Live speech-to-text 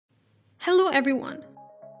Hello everyone.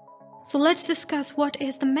 So let's discuss what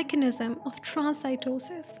is the mechanism of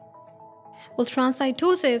transcytosis. Well,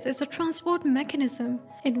 transcytosis is a transport mechanism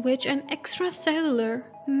in which an extracellular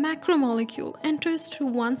macromolecule enters through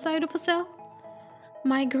one side of a cell,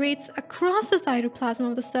 migrates across the cytoplasm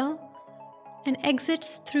of the cell, and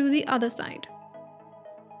exits through the other side.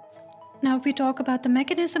 Now, if we talk about the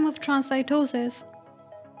mechanism of transcytosis,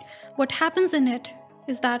 what happens in it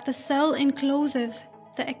is that the cell encloses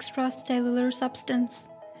the extracellular substance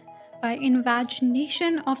by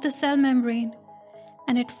invagination of the cell membrane,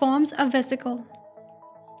 and it forms a vesicle.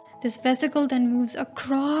 This vesicle then moves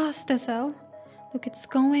across the cell. Look, it's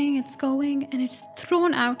going, and it's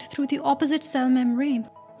thrown out through the opposite cell membrane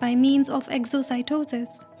by means of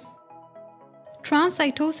exocytosis.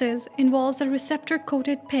 Transcytosis involves the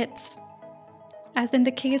receptor-coated pits, as in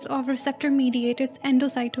the case of receptor-mediated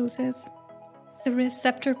endocytosis. The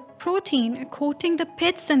receptor protein coating the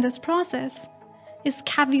pits in this process is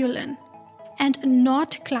caveolin and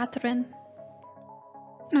not clathrin.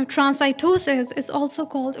 Now, transcytosis is also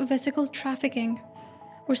called vesicle trafficking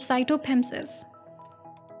or cytopempsis.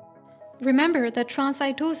 Remember that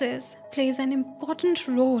transcytosis plays an important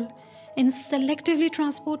role in selectively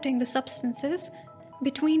transporting the substances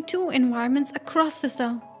between two environments across the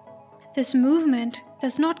cell. This movement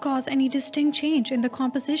does not cause any distinct change in the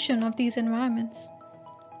composition of these environments.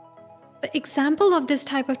 The example of this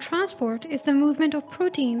type of transport is the movement of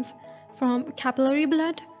proteins from capillary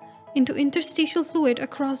blood into interstitial fluid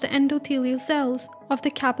across the endothelial cells of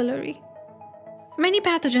the capillary. Many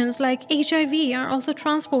pathogens like HIV are also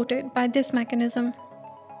transported by this mechanism.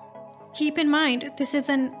 Keep in mind, this is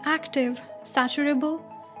an active, saturable,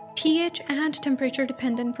 pH and temperature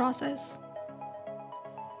dependent process.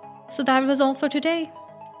 So that was all for today.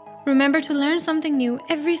 Remember to learn something new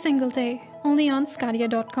every single day, only on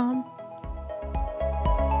sqadia.com.